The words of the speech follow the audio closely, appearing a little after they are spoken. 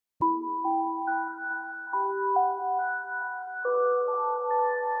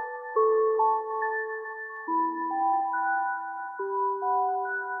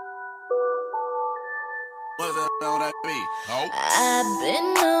I've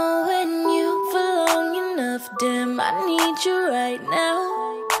been knowing you for long enough, damn, I need you right now.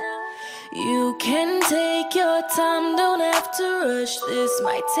 You can take your time, don't have to rush, this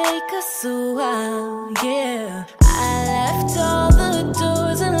might take us a while, yeah. I left all the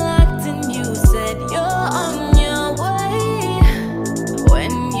doors unlocked and you said you're on your way.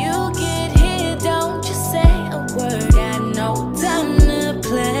 When you get here, don't just say a word, got no time to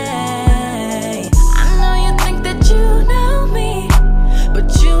play. I know you think that you know me, but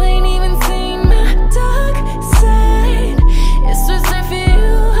you ain't even seen my dark side. It's reserved for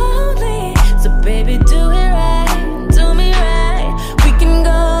you only, so baby do it right, do me right. We can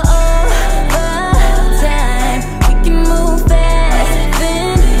go over time, we can move fast,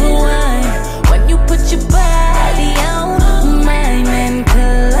 then rewind. When you put your body on mine and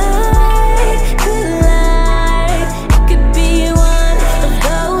collide, collide. It could be one of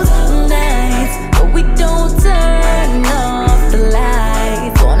those nights, but we don't turn off the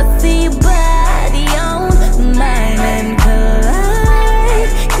lights. Wanna see your body on mine and collide,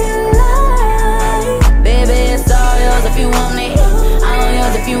 collide. Baby, it's all yours if you want it, all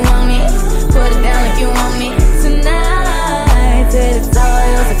yours if you want it. Put it down if you want me tonight. Said it's all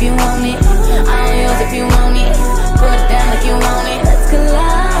yours if you want it, all yours if you want it. Put it down if you want it. Let's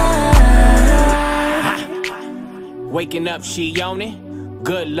collide. Waking up, she on it.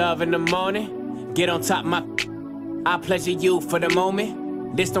 Good love in the morning. Get on top my, I pleasure you for the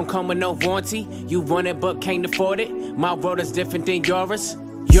moment. This don't come with no warranty. You want it but can't afford it. My world is different than yours.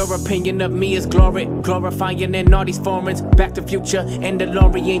 Your opinion of me is glory, glorifying in all these foreigns. Back to Future and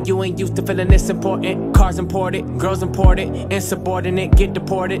DeLorean. You ain't used to feeling this important. Cars imported, girls imported, insubordinate, get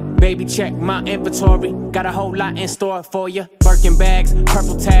deported. Baby, check my inventory. Got a whole lot in store for you. Birkin bags,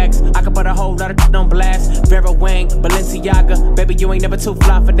 purple tags. I could put a whole lot of on blast. Vera Wang, Balenciaga. Baby, you ain't never too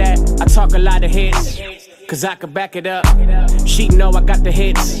fly for that. I talk a lot of hits, cause I could back it up. She know I got the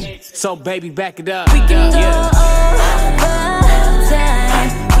hits, so baby, back it up. We can go over time,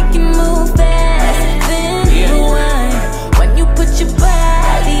 we can move fast, then rewind. When you put your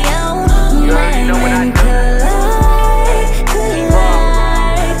body on mine and collide,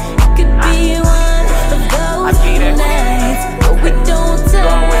 collide. It could be one of those nights, but we don't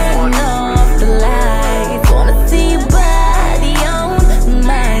turn off the lights. Wanna see your body on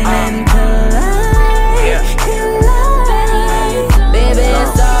mine and collide, collide. Baby,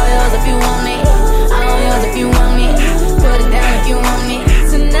 it's all yours if you want it, all yours if you want it. Put it down if you want it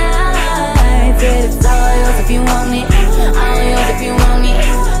tonight. Said it's all yours if you want it, all yours if you want it.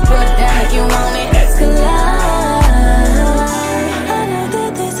 Put it down if you want it. Let's collide. I know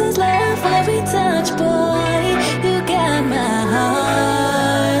that this is love when we touch, boy. You got my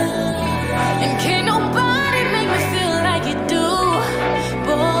heart, and can't nobody make me feel like you do,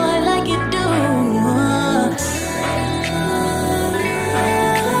 boy, like you do.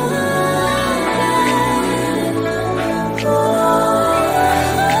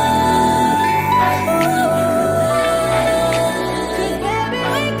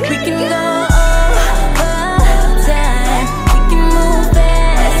 We can go over time, we can move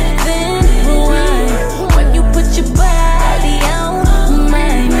fast, then rewind. When you put your body on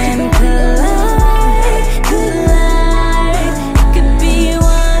mine and collide, collide. It could be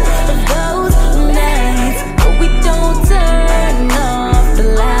one of those nights, but we don't turn off the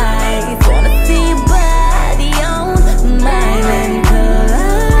lights. Wanna see your body on mine and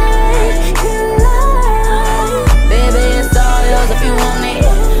collide, collide. Baby, it's all yours if you want it,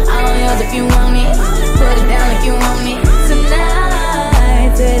 all yours if you want it. Put it down if you want it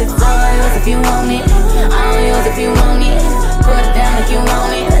tonight. Said it's all yours if you want it,